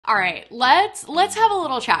All right, let's have a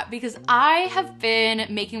little chat because I have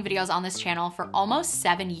been making videos on this channel for almost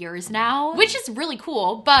 7 years now, which is really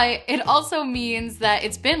cool, but it also means that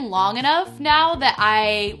it's been long enough now that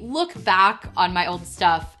I look back on my old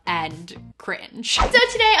stuff and cringe. So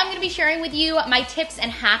today I'm gonna be sharing with you my tips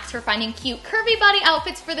and hacks for finding cute curvy body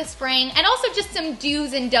outfits for the spring, and also just some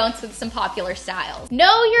do's and don'ts with some popular styles.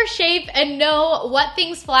 Know your shape and know what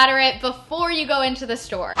things flatter it before you go into the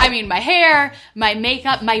store. I mean, my hair, my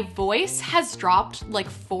makeup, my voice has dropped like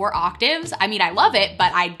 4 octaves. I mean, I love it,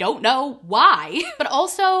 but I don't know why. But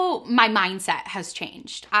also my mindset has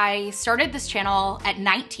changed. I started this channel at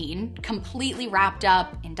 19, completely wrapped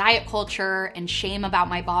up in diet culture and shame about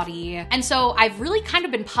my body. And so I've really kind of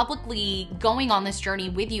been publicly going on this journey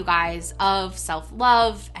with you guys of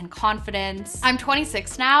self-love and confidence. I'm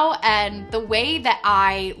 26 now, and the way that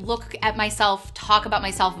I look at myself, talk about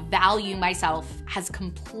myself, value myself has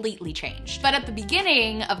completely changed. But at the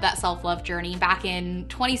beginning of that self-love journey back in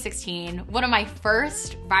 2016, one of my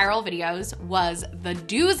first viral videos was the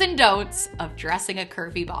do's and don'ts of dressing a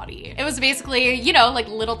curvy body. It was basically, you know, like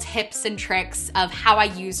little tips and tricks of how I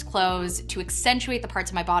used clothes to accentuate the parts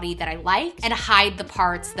of my body that I liked and hide the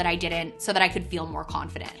parts that I didn't so that I could feel more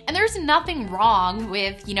confident. And there's nothing wrong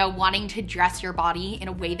with, you know, wanting to dress your body in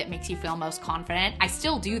a way that makes you feel most confident. I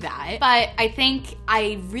still do that. But I think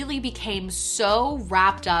I really became so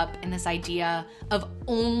wrapped up in this idea of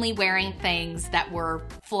only wearing things that were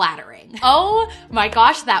flattering. Oh my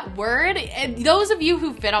gosh, that word. And those of you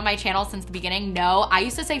who've been on my channel since the beginning know I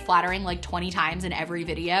used to say flattering like 20 times in every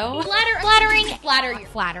video. Flattering, look, flatter it,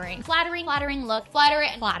 flattering. Flattered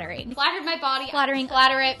my body, flattering,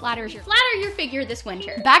 flatter it, flatter your figure this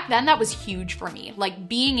winter. Back then that was huge for me. Like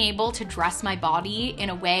being able to dress my body in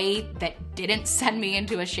a way that didn't send me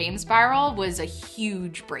into a shame spiral was a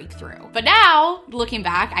huge breakthrough. But now, looking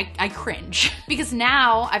back, I cringe because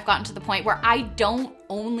now I've gotten to the point where I don't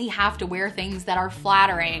only have to wear things that are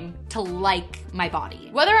flattering to like my body.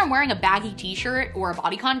 Whether I'm wearing a baggy t-shirt or a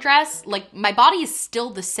bodycon dress, like my body is still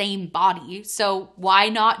the same body, so why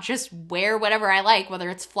not just wear whatever I like, whether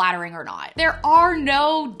it's flattering or not? There are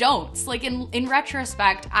no don'ts. Like in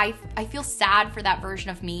retrospect, I feel sad for that version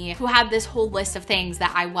of me who had this whole list of things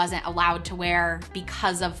that I wasn't allowed to wear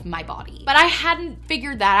because of my body. But I hadn't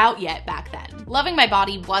figured that out yet back then. Loving my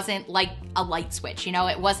body wasn't like a light switch, you know?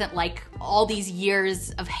 It wasn't like all these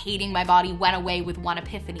years of hating my body went away with one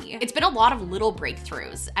epiphany. It's been a lot of little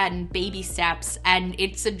breakthroughs and baby steps, and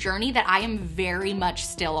it's a journey that I am very much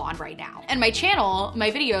still on right now. And my channel, my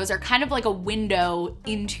videos are kind of like a window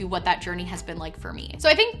into what that journey has been like for me. So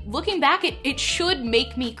I think looking back, it should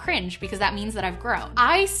make me cringe because that means that I've grown.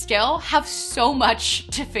 I still have so much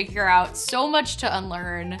to figure out, so much to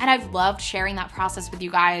unlearn, and I've loved sharing that process with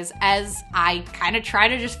you guys as I kind of try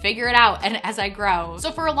to just figure it out and as I grow.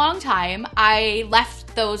 So for a long time, I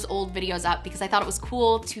left those old videos up because I thought it was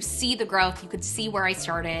cool to see the growth. You could see where I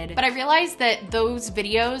started. But I realized that those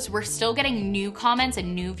videos were still getting new comments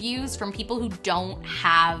and new views from people who don't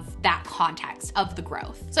have that context of the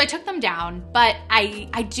growth. So I took them down, but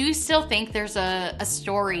I do still think there's a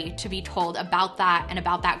story to be told about that and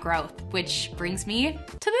about that growth, which brings me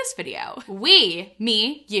to this video. We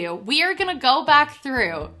are gonna go back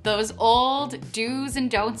through those old do's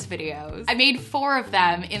and don'ts videos. I made 4 of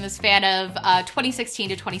them in the span of 2016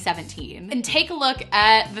 to 2017, and take a look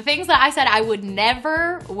at the things that I said I would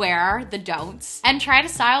never wear, the don'ts, and try to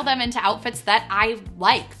style them into outfits that I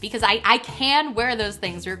like, because I can wear those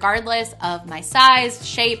things regardless of my size,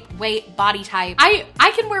 shape, weight, body type.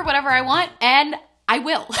 I can wear whatever I want, and I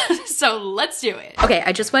will. So let's do it. Okay,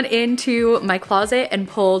 I just went into my closet and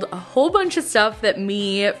pulled a whole bunch of stuff that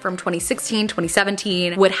me from 2016,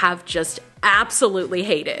 2017 would have just absolutely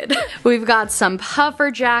hated. We've got some puffer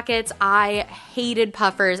jackets. I hated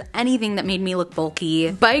puffers, anything that made me look bulky.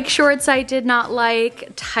 Bike shorts I did not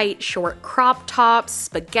like, tight short crop tops,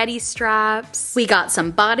 spaghetti straps. We got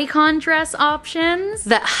some bodycon dress options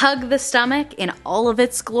that hug the stomach in all of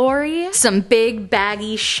its glory. Some big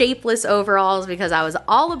baggy shapeless overalls because I was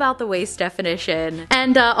all about the waist definition.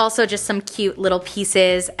 And also just some cute little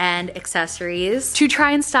pieces and accessories to try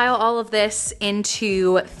and style all of this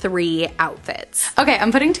into 3 outfits. Okay, I'm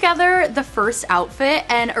putting together the first outfit,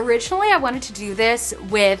 and originally I wanted to do this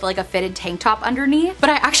with like a fitted tank top underneath, but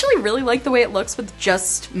I actually really like the way it looks with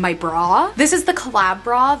just my bra. This is the collab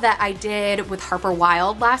bra that I did with Harper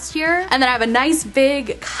Wilde last year, and then I have a nice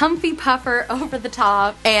big comfy puffer over the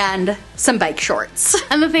top and some bike shorts.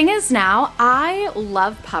 And the thing is now, I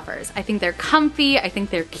love puffers. I think they're comfy, I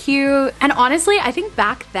think they're cute. And honestly, I think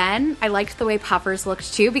back then, I liked the way puffers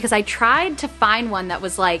looked too, because I tried to find one that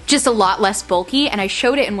was like just a lot less bulky, and I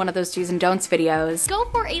showed it in one of those do's and don'ts videos. Go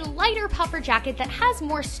for a lighter puffer jacket that has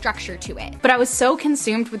more structure to it. But I was so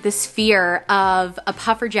consumed with this fear of a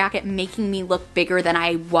puffer jacket making me look bigger than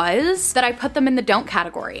I was that I put them in the don't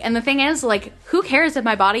category. And the thing is, like, who cares if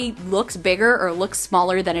my body looks bigger or looks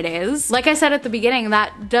smaller than it is? Like I said at the beginning,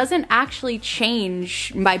 that doesn't actually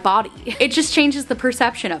change my body. It just changes the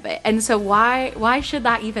perception of it. And so why should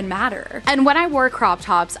that even matter? And when I wore crop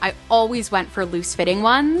tops, I always went for loose fitting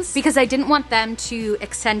ones because I didn't want them to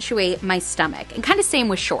accentuate my stomach. And kind of same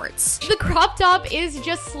with shorts. The crop top is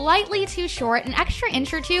just slightly too short, an extra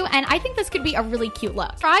inch or two, and I think this could be a really cute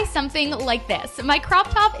look. Try something like this. My crop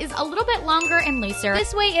top is a little bit longer and looser.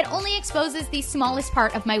 This way it only exposes the smallest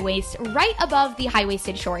part of my waist right above the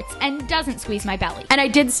high-waisted shorts and doesn't squeeze my belly. And I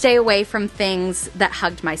did stay away from things that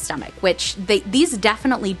hugged my stomach, which these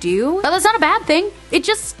definitely do, but that's not a bad thing. It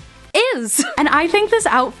just is. And I think this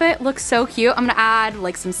outfit looks so cute. I'm gonna add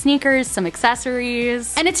like some sneakers, some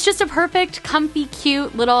accessories, and it's just a perfect, comfy,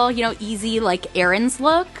 cute little, you know, easy like errands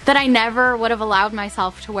look that I never would have allowed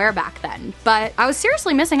myself to wear back then. But I was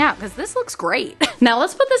seriously missing out because this looks great. Now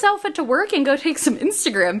let's put this outfit to work and go take some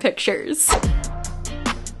Instagram pictures.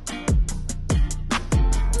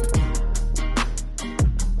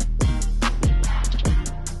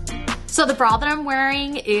 So the bra that I'm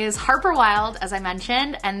wearing is Harper Wilde, as I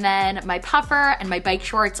mentioned, and then my puffer and my bike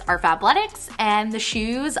shorts are Fabletics, and the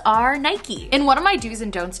shoes are Nike. In one of my do's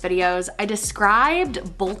and don'ts videos, I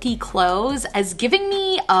described bulky clothes as giving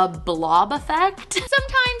me a blob effect.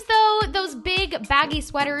 Sometimes though, those big baggy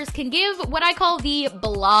sweaters can give what I call the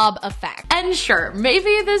blob effect. And sure,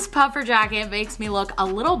 maybe this puffer jacket makes me look a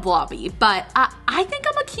little blobby, but I think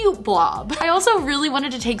I'm a cute blob. I also really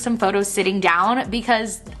wanted to take some photos sitting down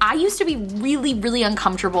because I used to be really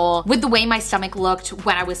uncomfortable with the way my stomach looked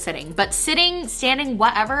when I was sitting. But sitting, standing,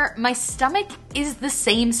 whatever, my stomach is the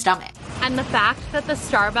same stomach. And the fact that the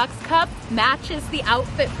Starbucks cup matches the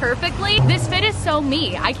outfit perfectly, this fit is so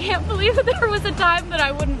me. I can't believe that there was a time that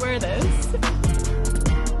I wouldn't wear this.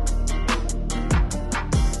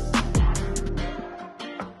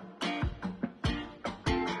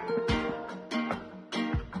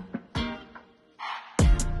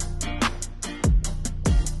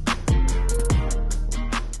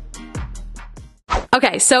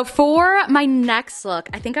 Okay, so for my next look,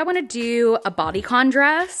 I think I want to do a bodycon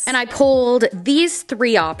dress, and I pulled these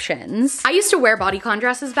three options. I used to wear bodycon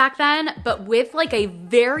dresses back then, but with like a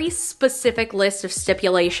very specific list of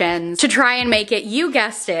stipulations to try and make it, you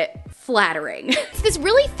guessed it, flattering. It's this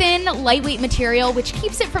really thin, lightweight material which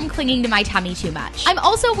keeps it from clinging to my tummy too much. I'm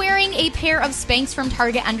also wearing a pair of Spanx from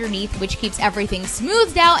Target underneath, which keeps everything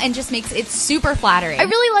smoothed out and just makes it super flattering. I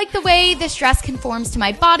really like the way this dress conforms to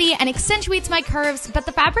my body and accentuates my curves, but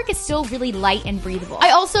the fabric is still really light and breathable.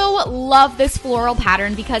 I also love this floral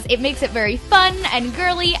pattern because it makes it very fun and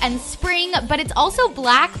girly and spring, but it's also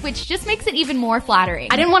black, which just makes it even more flattering.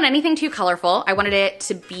 I didn't want anything too colorful. I wanted it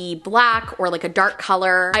to be black or like a dark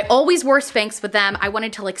color. I always wore Spanx with them. I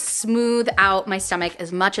wanted to like smooth out my stomach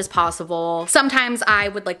as much as possible. Sometimes I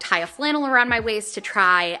would like tie a flannel around my waist to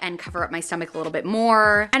try and cover up my stomach a little bit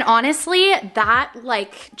more. And honestly, that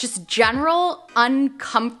like just general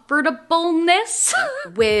uncomfortableness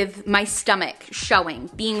with my stomach showing,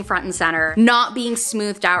 being front and center, not being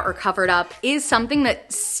smoothed out or covered up is something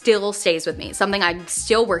that still stays with me, something I'm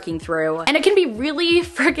still working through. And it can be really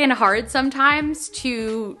freaking hard sometimes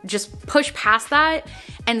to just push past that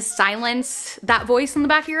and silence that voice in the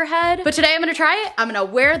back of your head. But today I'm gonna try it. I'm gonna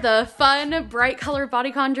wear the fun, bright color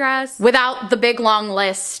bodycon dress without the big long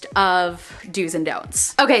list of do's and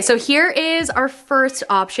don'ts. Okay, so here is our first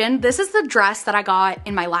option. This is the dress that I got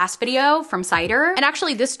in my last video from Cider. And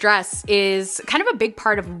actually this dress is kind of a big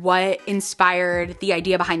part of what inspired the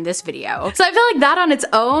idea behind this video. So I feel like that on its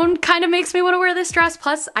own kind of makes me want to wear this dress.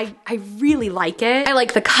 Plus I really like it. I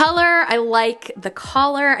like the color, I like the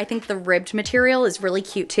collar. I think the ribbed material is really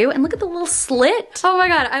cute too. And look at the little slit. Oh my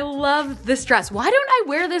God, I love this dress. Why don't I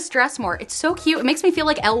wear this dress more? It's so cute. It makes me feel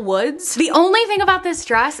like Elle Woods. The only thing about this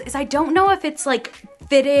dress is I don't know if it's like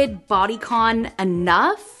fitted bodycon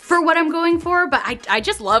enough. for what I'm going for, but I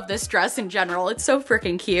just love this dress in general. It's so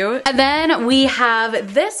freaking cute. And then we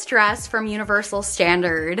have this dress from Universal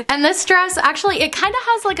Standard. And this dress, actually, it kind of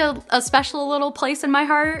has like a special little place in my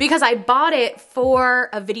heart because I bought it for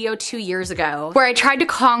a video 2 years ago where I tried to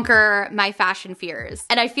conquer my fashion fears.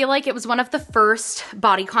 And I feel like it was one of the first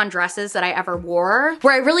bodycon dresses that I ever wore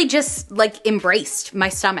where I really just like embraced my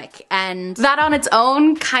stomach. And that on its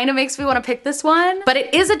own kind of makes me want to pick this one, but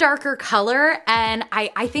it is a darker color. And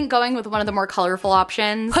I think going with one of the more colorful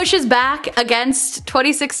options pushes back against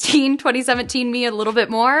 2016, 2017 me a little bit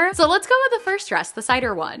more. So let's go with the first dress, the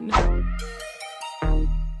cider one.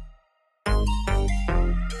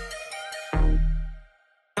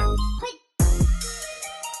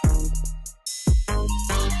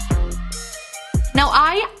 Now,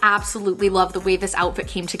 I absolutely love the way this outfit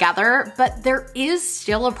came together, but there is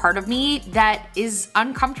still a part of me that is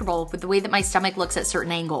uncomfortable with the way that my stomach looks at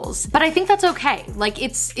certain angles. But I think that's okay. Like,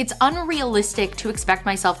 it's unrealistic to expect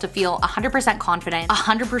myself to feel 100% confident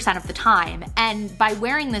 100% of the time. And by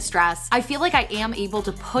wearing this dress, I feel like I am able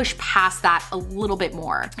to push past that a little bit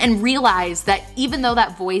more and realize that even though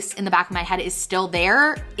that voice in the back of my head is still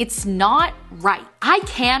there, it's not right. I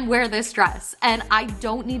can wear this dress and I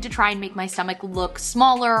don't need to try and make my stomach look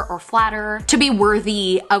smaller or flatter to be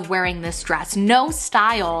worthy of wearing this dress. No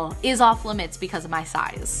style is off limits because of my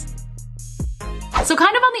size. So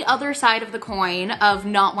kind of on the other side of the coin of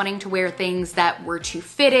not wanting to wear things that were too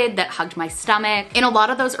fitted, that hugged my stomach. In a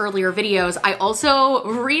lot of those earlier videos, I also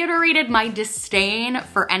reiterated my disdain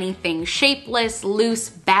for anything shapeless, loose,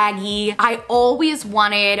 baggy. I always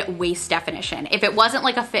wanted waist definition. If it wasn't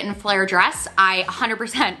like a fit and flare dress, I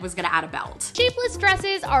 100% was gonna add a belt. Shapeless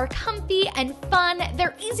dresses are comfy and fun.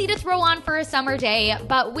 They're easy to throw on for a summer day,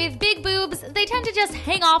 but with big boobs, they tend to just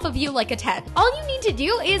hang off of you like a tent. All you need to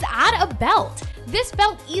do is add a belt. This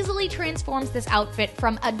belt easily transforms this outfit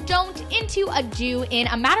from a don't into a do in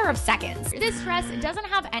a matter of seconds. This dress doesn't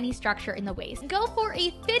have any structure in the waist. Go for a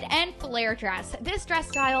fit and flare dress. This dress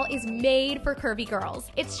style is made for curvy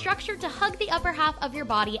girls. It's structured to hug the upper half of your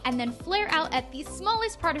body and then flare out at the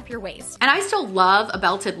smallest part of your waist. And I still love a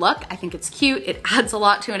belted look. I think it's cute. It adds a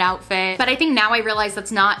lot to an outfit. But I think now I realize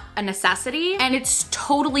that's not a necessity, and it's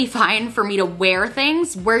totally fine for me to wear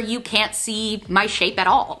things where you can't see my shape at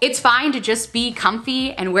all. It's fine to just be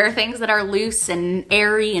comfy and wear things that are loose and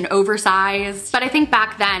airy and oversized. But I think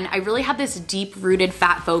back then I really had this deep-rooted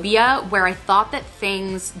fat phobia where I thought that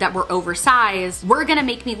things that were oversized were gonna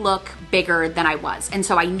make me look bigger than I was. And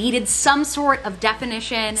so I needed some sort of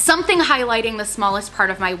definition, something highlighting the smallest part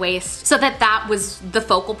of my waist so that that was the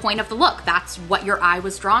focal point of the look. That's what your eye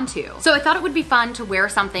was drawn to. So I thought it would be fun to wear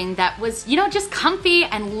something that was, you know, just comfy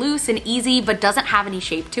and loose and easy but doesn't have any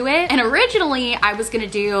shape to it. And originally I was gonna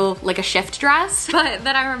do like a shift dress, but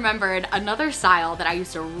then I remembered another style that I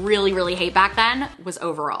used to really hate back then was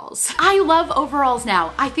overalls. I love overalls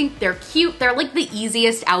now. I think they're cute. They're like the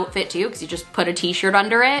easiest outfit too because you just put a t-shirt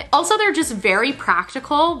under it. Also, they're just very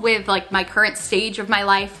practical with like my current stage of my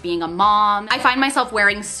life being a mom. I find myself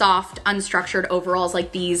wearing soft, unstructured overalls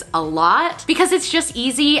like these a lot because it's just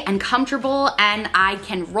easy and comfortable and I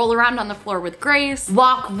can roll around on the floor with grace,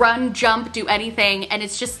 walk, run, jump, do anything, and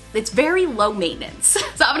it's very low maintenance.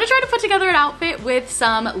 So I'm gonna try to put together an outfit with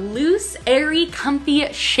some loose, airy,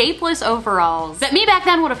 comfy, shapeless overalls that me back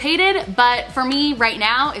then would have hated, but for me right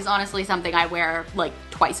now is honestly something I wear like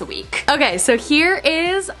twice a week. Okay, so here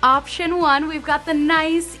is option one. We've got the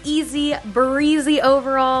nice, easy, breezy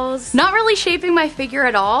overalls. Not really shaping my figure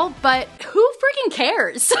at all, but who freaking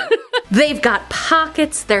cares? They've got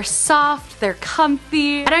pockets, they're soft, they're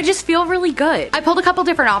comfy, and I just feel really good. I pulled a couple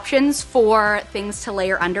different options for things to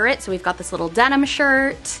layer under it. So we've got this little denim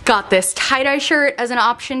shirt, got this tie-dye shirt as an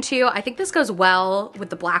option too. I think this goes well with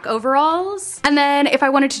the black overalls. And then if I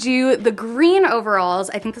wanted to do the green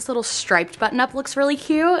overalls, I think this little striped button-up looks really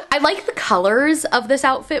cute. I like the colors of this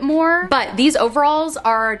outfit more, but these overalls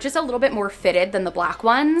are just a little bit more fitted than the black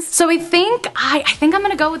ones. So I think I'm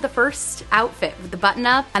gonna go with the first outfit with the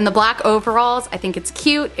button-up and the black overalls. I think it's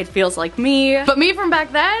cute, it feels like me, but me from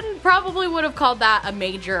back then probably would have called that a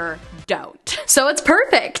major don't. So it's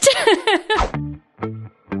perfect.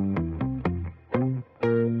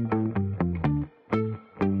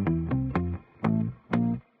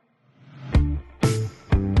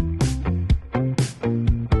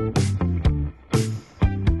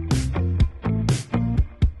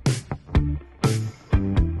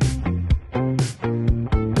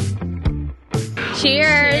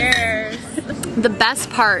 Cheers. The best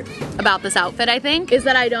part about this outfit, I think, is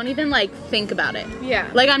that I don't even like think about it. Yeah.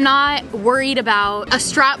 Like I'm not worried about a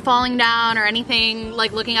strap falling down or anything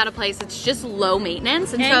like looking out of place. It's just low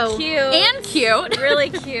maintenance and so cute. And cute. Really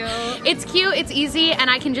cute. It's cute, it's easy, and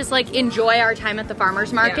I can just like enjoy our time at the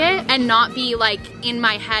farmer's market and not be like in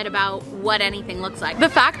my head about what anything looks like. The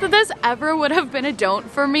fact that this ever would have been a don't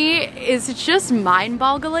for me is just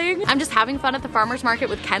mind-boggling. I'm just having fun at the farmer's market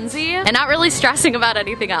with Kenzie and not really stressing about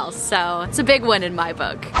anything else. So it's a big win in my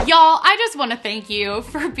book. Y'all, I just want to thank you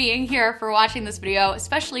for being here, for watching this video,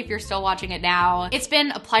 especially if you're still watching it now. It's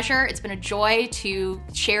been a pleasure. It's been a joy to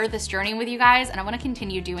share this journey with you guys, and I want to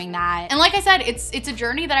continue doing that. And like I said, it's a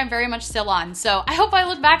journey that I'm very much still on. So I hope I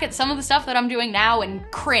look back at some of the stuff that I'm doing now and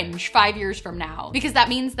cringe 5 years from now, because that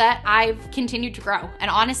means that I've continued to grow. And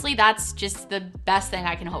honestly, that's just the best thing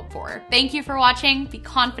I can hope for. Thank you for watching. Be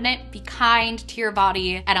confident, be kind to your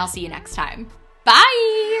body, and I'll see you next time.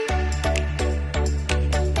 Bye!